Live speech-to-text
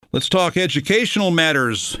Let's talk educational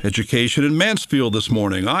matters, education in Mansfield this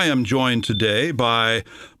morning. I am joined today by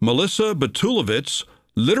Melissa Batulevitz,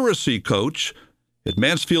 literacy coach at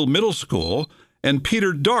Mansfield Middle School, and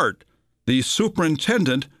Peter Dart, the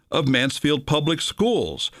superintendent of Mansfield Public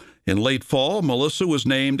Schools. In late fall, Melissa was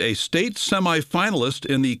named a state semifinalist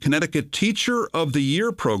in the Connecticut Teacher of the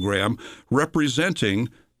Year program representing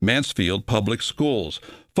Mansfield Public Schools.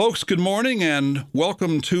 Folks, good morning and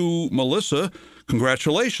welcome to Melissa.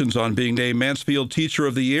 Congratulations on being named Mansfield Teacher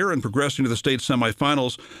of the Year and progressing to the state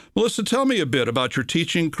semifinals. Melissa, tell me a bit about your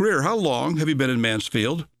teaching career. How long have you been in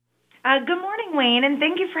Mansfield? Good morning, Wayne, and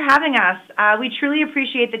thank you for having us. We truly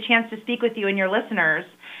appreciate the chance to speak with you and your listeners.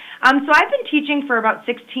 So I've been teaching for about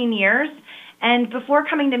 16 years, and before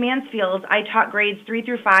coming to Mansfield, I taught grades 3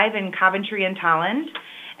 through 5 in Coventry and Tolland.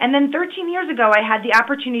 And then 13 years ago, I had the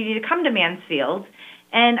opportunity to come to Mansfield,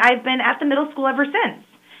 and I've been at the middle school ever since.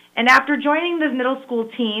 And after joining the middle school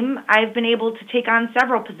team, I've been able to take on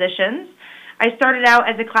several positions. I started out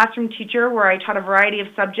as a classroom teacher where I taught a variety of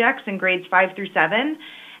subjects in grades 5 through 7.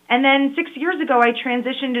 And then 6 years ago, I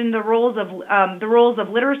transitioned into the roles of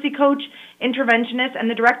literacy coach, interventionist, and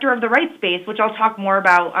the director of the Right Space, which I'll talk more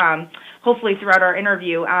about hopefully throughout our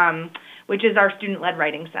interview, which is our student-led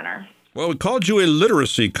writing center. Well, we called you a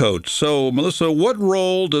literacy coach. So, Melissa, what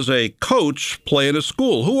role does a coach play in a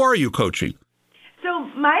school? Who are you coaching? So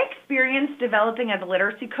my experience developing as a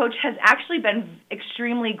literacy coach has actually been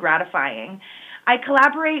extremely gratifying. I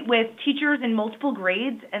collaborate with teachers in multiple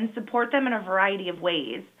grades and support them in a variety of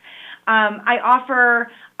ways. I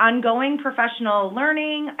offer ongoing professional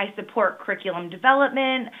learning. I support curriculum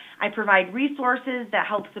development. I provide resources that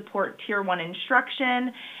help support Tier 1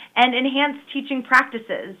 instruction and enhance teaching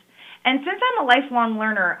practices. And since I'm a lifelong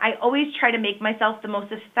learner, I always try to make myself the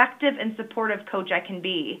most effective and supportive coach I can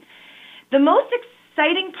be. The most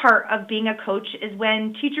exciting part of being a coach is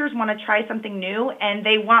when teachers want to try something new and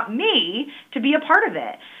they want me to be a part of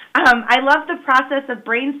it. I love the process of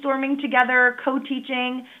brainstorming together,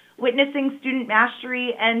 co-teaching, witnessing student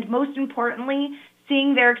mastery, and most importantly,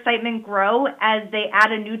 seeing their excitement grow as they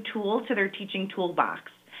add a new tool to their teaching toolbox.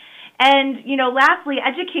 And, lastly,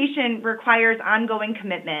 education requires ongoing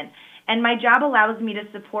commitment, and my job allows me to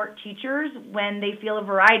support teachers when they feel a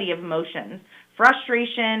variety of emotions: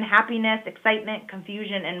 frustration, happiness, excitement,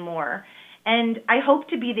 confusion, and more. And I hope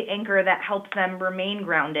to be the anchor that helps them remain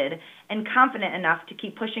grounded and confident enough to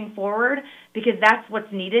keep pushing forward, because that's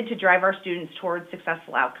what's needed to drive our students towards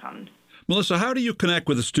successful outcomes. Melissa, how do you connect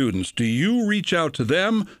with the students? Do you reach out to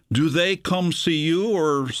them? Do they come see you,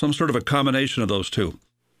 or some sort of a combination of those two?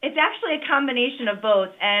 It's actually a combination of both.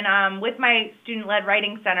 And with my student-led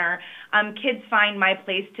writing center, kids find my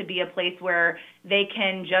place to be a place where they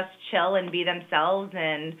can just chill and be themselves,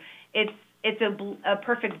 and it's a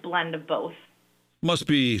perfect blend of both. Must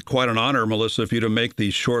be quite an honor, Melissa, for you to make the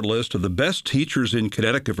short list of the best teachers in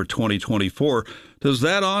Connecticut for 2024. Does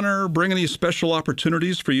that honor bring any special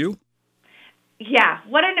opportunities for you? Yeah,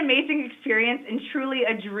 what an amazing experience and truly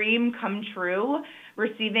a dream come true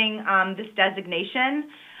receiving this designation.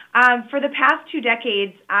 For the past 2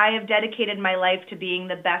 decades, I have dedicated my life to being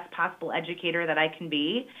the best possible educator that I can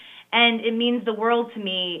be. And it means the world to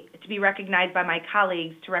me to be recognized by my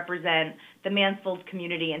colleagues to represent the Mansfield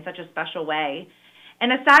community in such a special way.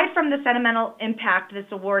 And aside from the sentimental impact this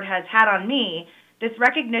award has had on me, this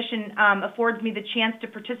recognition affords me the chance to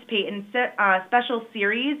participate in a special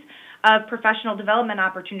series of professional development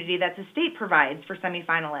opportunity that the state provides for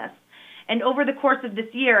semifinalists. And over the course of this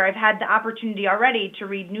year, I've had the opportunity already to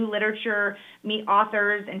read new literature, meet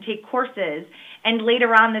authors, and take courses. And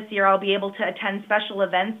later on this year, I'll be able to attend special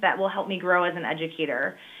events that will help me grow as an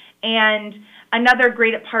educator. And another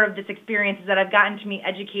great part of this experience is that I've gotten to meet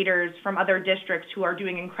educators from other districts who are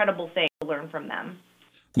doing incredible things to learn from them.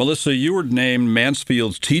 Melissa, you were named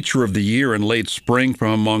Mansfield's Teacher of the Year in late spring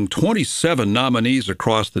from among 27 nominees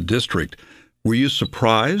across the district. Were you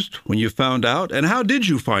surprised when you found out? And how did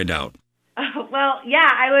you find out? Well, yeah,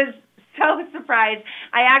 I was so surprised.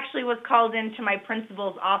 I actually was called into my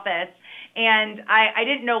principal's office, and I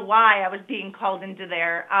didn't know why I was being called into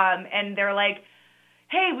there. And they're like,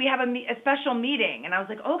 hey, we have a special meeting. And I was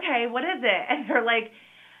like, okay, what is it? And they're like,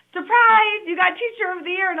 surprise, you got Teacher of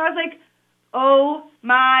the Year. And I was like, oh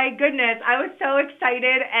my goodness. I was so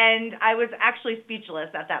excited, and I was actually speechless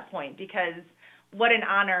at that point, because what an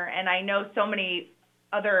honor. And I know so many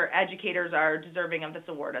other educators are deserving of this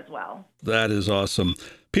award as well. That is awesome.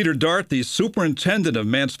 Peter Dart, the superintendent of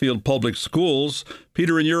Mansfield Public Schools.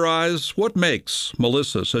 Peter, in your eyes, what makes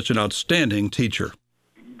Melissa such an outstanding teacher?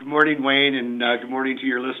 Good morning, Wayne, and good morning to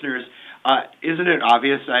your listeners. Isn't it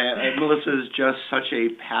obvious? Melissa is just such a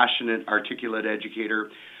passionate, articulate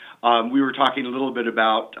educator. we were talking a little bit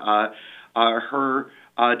about her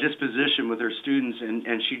disposition with her students,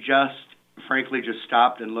 and she frankly just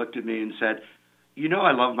stopped and looked at me and said,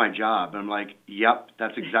 I love my job. I'm like, yep,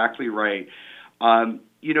 that's exactly right.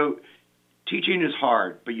 Teaching is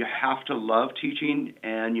hard, but you have to love teaching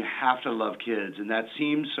and you have to love kids. And that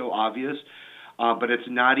seems so obvious, but it's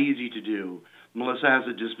not easy to do. Melissa has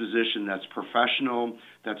a disposition that's professional,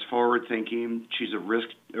 that's forward-thinking. She's a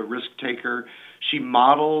risk taker. She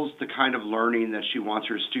models the kind of learning that she wants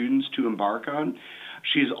her students to embark on.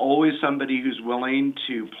 She's always somebody who's willing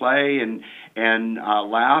to play and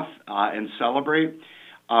laugh and celebrate.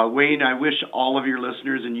 Wayne, I wish all of your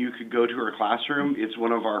listeners and you could go to her classroom. It's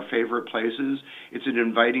one of our favorite places. It's an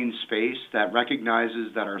inviting space that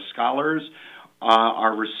recognizes that our scholars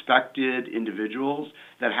are respected individuals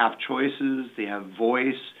that have choices, they have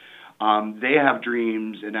voice, they have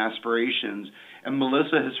dreams and aspirations. And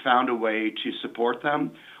Melissa has found a way to support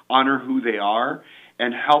them, honor who they are,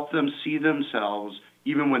 and help them see themselves,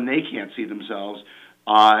 even when they can't see themselves,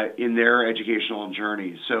 in their educational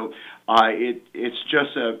journey. So it's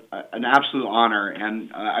just an absolute honor,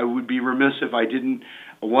 and I would be remiss if I didn't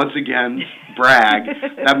once again brag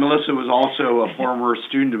that Melissa was also a former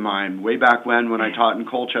student of mine. Way back when I taught in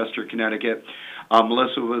Colchester, Connecticut,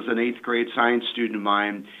 Melissa was an 8th grade science student of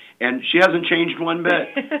mine, and she hasn't changed one bit.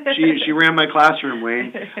 She ran my classroom,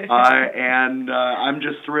 Wayne, and I'm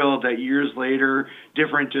just thrilled that years later,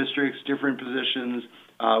 different districts, different positions,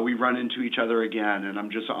 we run into each other again, and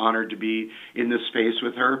I'm just honored to be in this space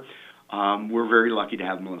with her. We're very lucky to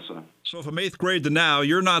have Melissa. So from 8th grade to now,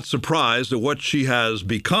 you're not surprised at what she has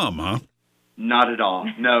become, huh? Not at all.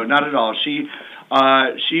 No, not at all. She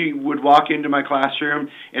would walk into my classroom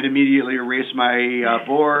and immediately erase my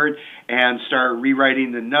board and start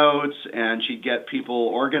rewriting the notes, and she'd get people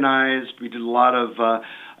organized. We did a lot of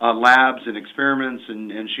labs and experiments,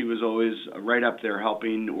 and she was always right up there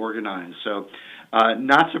helping organize. So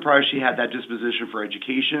not surprised she had that disposition for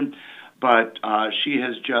education, but she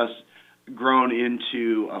has just grown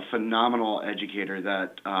into a phenomenal educator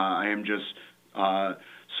that I am just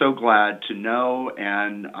so glad to know,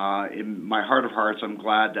 and in my heart of hearts, I'm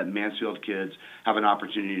glad that Mansfield kids have an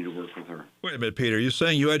opportunity to work with her. Wait a minute, Peter. You're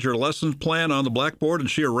saying you had your lessons plan on the blackboard and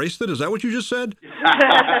she erased it? Is that what you just said?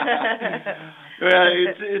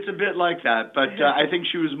 It's a bit like that, but I think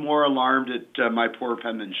she was more alarmed at my poor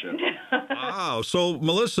penmanship. Wow. So,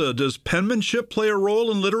 Melissa, does penmanship play a role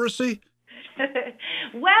in literacy?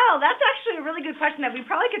 Well, that's actually a really good question that we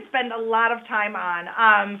probably could spend a lot of time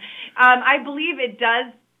on. I believe it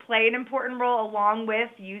does play an important role along with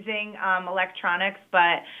using electronics,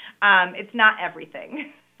 but it's not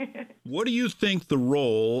everything. What do you think the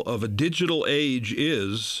role of a digital age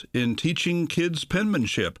is in teaching kids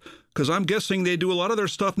penmanship? Because I'm guessing they do a lot of their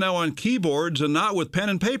stuff now on keyboards and not with pen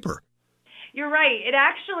and paper. You're right. It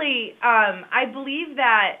actually, I believe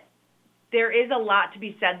that there is a lot to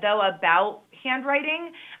be said, though, about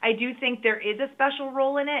handwriting. I do think there is a special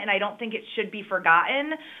role in it, and I don't think it should be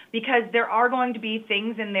forgotten, because there are going to be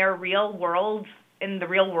things in the real world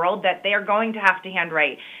that they are going to have to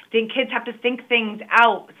handwrite. I think kids have to think things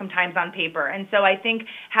out sometimes on paper, and so I think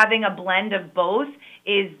having a blend of both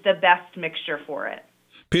is the best mixture for it.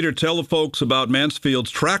 Peter, tell the folks about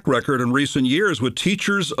Mansfield's track record in recent years with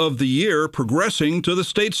Teachers of the Year progressing to the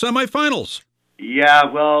state semifinals. Yeah,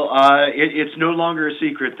 well, it's no longer a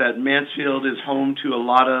secret that Mansfield is home to a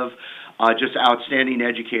lot of just outstanding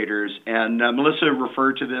educators. And Melissa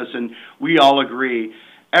referred to this, and we all agree.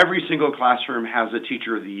 Every single classroom has a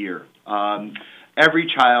Teacher of the Year.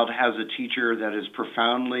 Every child has a teacher that is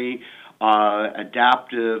profoundly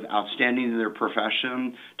adaptive, outstanding in their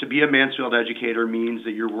profession. To be a Mansfield educator means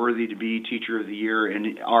that you're worthy to be Teacher of the Year.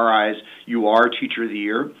 In our eyes, you are Teacher of the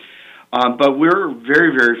Year. But we're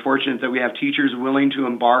very, very fortunate that we have teachers willing to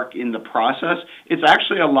embark in the process. It's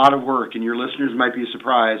actually a lot of work, and your listeners might be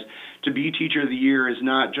surprised. To be Teacher of the Year is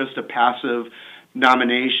not just a passive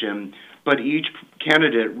nomination, but each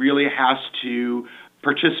candidate really has to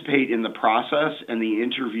participate in the process and the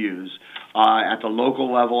interviews at the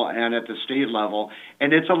local level and at the state level.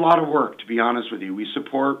 And it's a lot of work, to be honest with you. We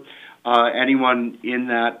support anyone in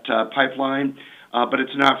that pipeline, but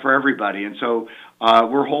it's not for everybody. And so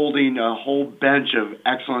we're holding a whole bench of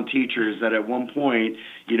excellent teachers that at one point,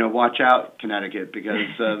 watch out, Connecticut, because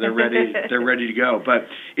they're ready to go. But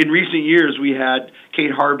in recent years, we had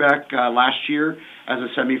Kate Harbeck last year as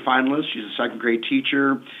a semifinalist. She's a second grade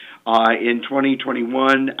teacher. In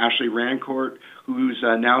 2021, Ashley Rancourt, who's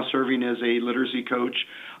now serving as a literacy coach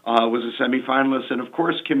was a semifinalist. And, of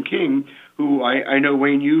course, Kim King, who I know,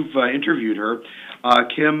 Wayne, you've interviewed her.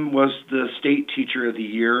 Kim was the State Teacher of the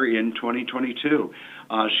Year in 2022.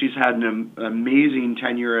 She's had an amazing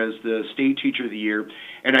tenure as the State Teacher of the Year,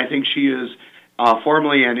 and I think she has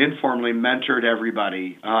formally and informally mentored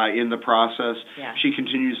everybody in the process. Yeah. She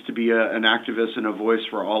continues to be an activist and a voice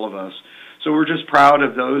for all of us. So we're just proud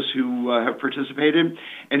of those who have participated,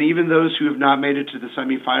 and even those who have not made it to the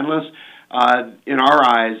semifinalists. In our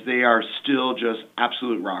eyes, they are still just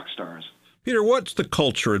absolute rock stars. Peter, what's the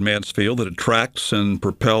culture in Mansfield that attracts and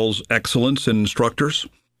propels excellence in instructors?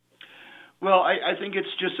 Well, I think it's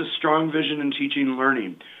just a strong vision in teaching and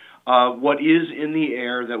learning. What is in the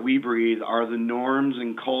air that we breathe are the norms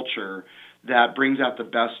and culture that brings out the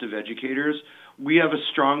best of educators. We have a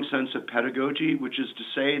strong sense of pedagogy, which is to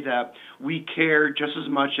say that we care just as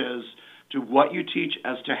much as to what you teach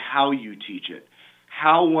as to how you teach it.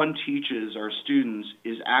 How one teaches our students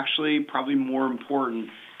is actually probably more important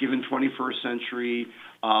given 21st century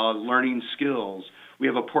learning skills. We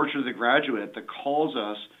have a portrait of the graduate that calls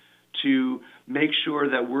us to make sure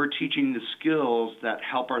that we're teaching the skills that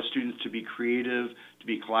help our students to be creative, to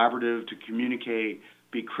be collaborative, to communicate,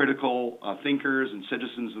 be critical thinkers and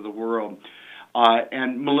citizens of the world.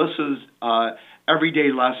 And Melissa's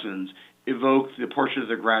everyday lessons evoke the portrait of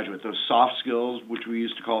the graduate, those soft skills, which we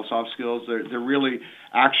used to call soft skills. They're really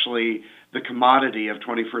actually the commodity of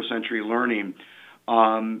 21st century learning.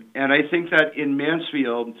 And I think that in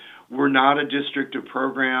Mansfield, we're not a district of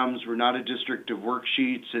programs, we're not a district of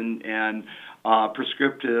worksheets and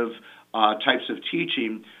prescriptive types of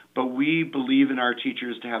teaching, but we believe in our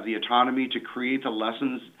teachers to have the autonomy to create the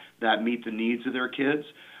lessons that meet the needs of their kids.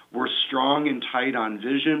 We're strong and tight on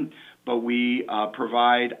vision, but we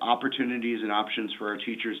provide opportunities and options for our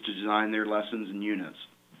teachers to design their lessons and units.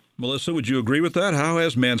 Melissa, would you agree with that? How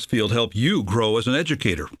has Mansfield helped you grow as an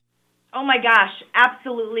educator? Oh my gosh,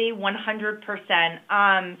 absolutely,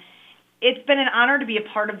 100%. It's been an honor to be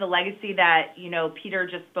a part of the legacy that, Peter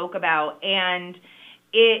just spoke about, and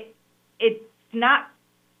it's not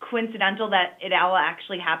coincidental that it all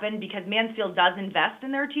actually happened because Mansfield does invest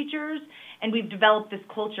in their teachers, and we've developed this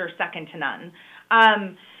culture second to none.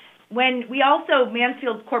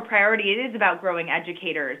 Mansfield's core priority, it is about growing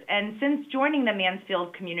educators. And since joining the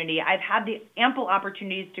Mansfield community, I've had the ample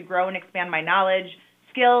opportunities to grow and expand my knowledge,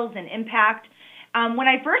 skills, and impact. When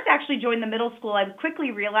I first actually joined the middle school, I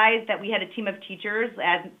quickly realized that we had a team of teachers,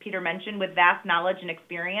 as Peter mentioned, with vast knowledge and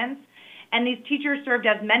experience. And these teachers served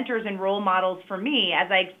as mentors and role models for me as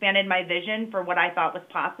I expanded my vision for what I thought was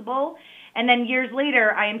possible. And then years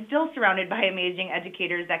later, I am still surrounded by amazing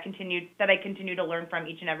educators that I continue to learn from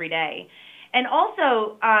each and every day. And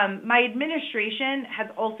also, my administration has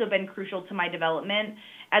also been crucial to my development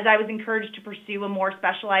as I was encouraged to pursue a more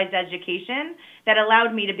specialized education that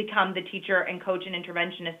allowed me to become the teacher and coach and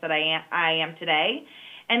interventionist that I am today.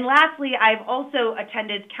 And lastly, I've also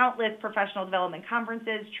attended countless professional development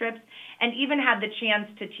conferences, trips, and even had the chance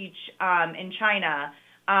to teach in China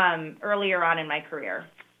earlier on in my career.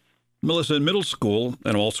 Melissa, in middle school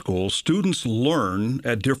and all schools, students learn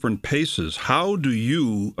at different paces. How do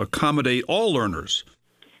you accommodate all learners?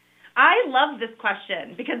 I love this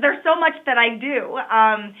question because there's so much that I do.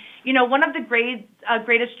 One of the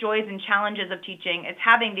greatest joys and challenges of teaching is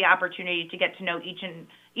having the opportunity to get to know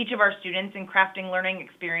each of our students and crafting learning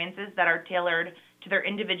experiences that are tailored to their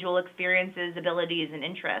individual experiences, abilities, and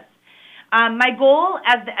interests. My goal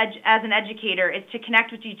as an educator is to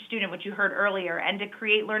connect with each student, which you heard earlier, and to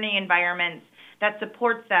create learning environments that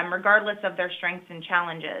supports them regardless of their strengths and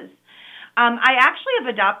challenges. I actually have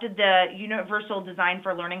adopted the Universal Design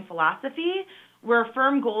for Learning philosophy, where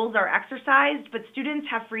firm goals are exercised, but students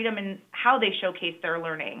have freedom in how they showcase their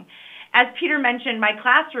learning. As Peter mentioned, my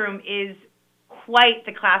classroom is quite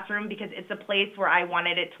the classroom because it's a place where I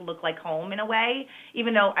wanted it to look like home in a way,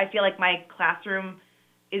 even though I feel like my classroom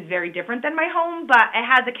is very different than my home, but it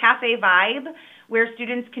has a cafe vibe where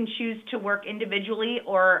students can choose to work individually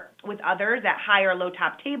or with others at high or low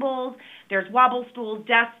top tables. There's wobble stools,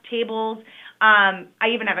 desks, tables. I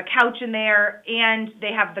even have a couch in there, and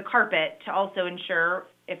they have the carpet to also ensure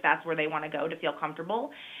if that's where they want to go to feel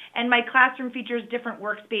comfortable. And my classroom features different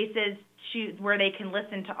workspaces where they can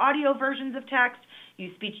listen to audio versions of text,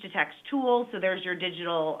 use speech-to-text tools, so there's your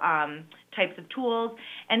digital types of tools,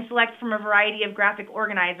 and select from a variety of graphic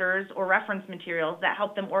organizers or reference materials that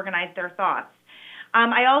help them organize their thoughts.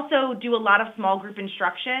 I also do a lot of small group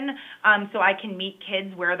instruction so I can meet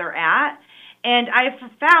kids where they're at. And I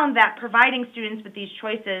have found that providing students with these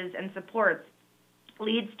choices and supports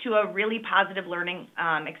leads to a really positive learning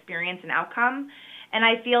experience and outcome. And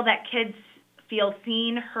I feel that kids feel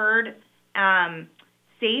seen, heard,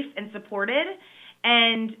 safe and supported,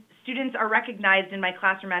 and students are recognized in my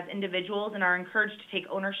classroom as individuals and are encouraged to take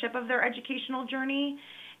ownership of their educational journey.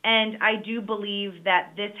 And I do believe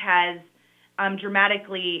that this has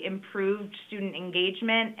dramatically improved student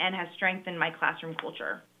engagement and has strengthened my classroom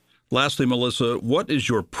culture. Lastly, Melissa, what is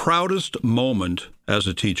your proudest moment as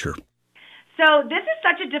a teacher? So this is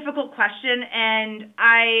such a difficult question, and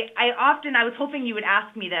I was hoping you would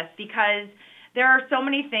ask me this because there are so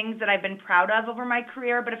many things that I've been proud of over my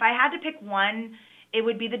career, but if I had to pick one, it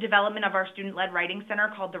would be the development of our student-led writing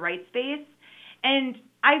center called the Write Space. And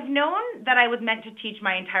I've known that I was meant to teach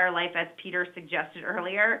my entire life, as Peter suggested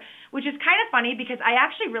earlier, which is kind of funny because I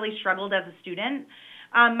actually really struggled as a student.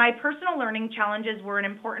 My personal learning challenges were an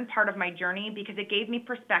important part of my journey because it gave me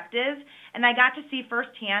perspective, and I got to see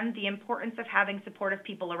firsthand the importance of having supportive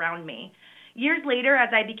people around me. Years later, as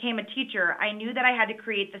I became a teacher, I knew that I had to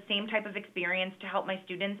create the same type of experience to help my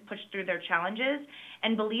students push through their challenges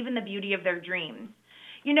and believe in the beauty of their dreams.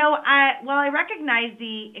 You know, while I recognize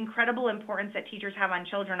the incredible importance that teachers have on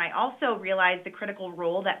children, I also realize the critical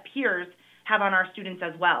role that peers have on our students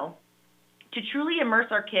as well. To truly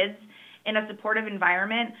immerse our kids in a supportive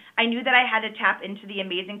environment, I knew that I had to tap into the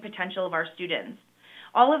amazing potential of our students.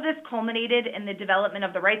 All of this culminated in the development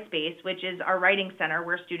of the Write Space, which is our writing center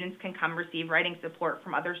where students can come receive writing support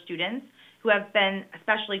from other students who have been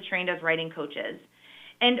especially trained as writing coaches.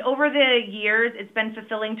 And over the years, it's been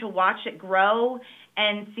fulfilling to watch it grow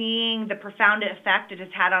and seeing the profound effect it has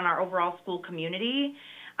had on our overall school community.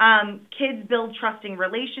 Kids build trusting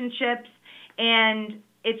relationships, and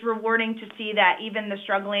it's rewarding to see that even the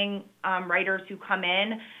struggling writers who come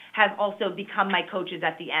in have also become my coaches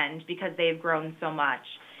at the end because they've grown so much.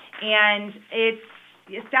 And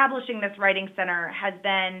establishing this writing center has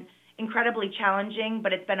been incredibly challenging,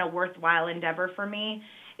 but it's been a worthwhile endeavor for me.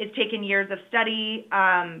 It's taken years of study,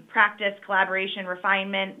 practice, collaboration,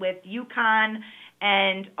 refinement with UConn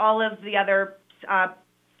and all of the other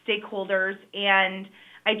stakeholders, and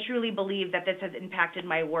I truly believe that this has impacted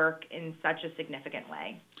my work in such a significant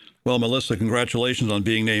way. Well, Melissa, congratulations on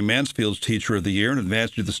being named Mansfield's Teacher of the Year and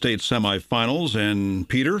advanced to the state semifinals. And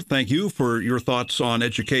Peter, thank you for your thoughts on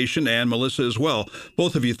education, and Melissa as well.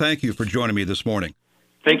 Both of you, thank you for joining me this morning.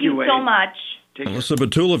 Thank you Wade. so much. Melissa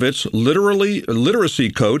Batulevitz, literacy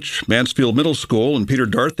coach, Mansfield Middle School, and Peter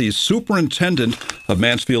Darth, the superintendent of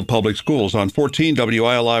Mansfield Public Schools on 14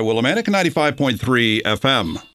 WILI Willimantic and 95.3 FM.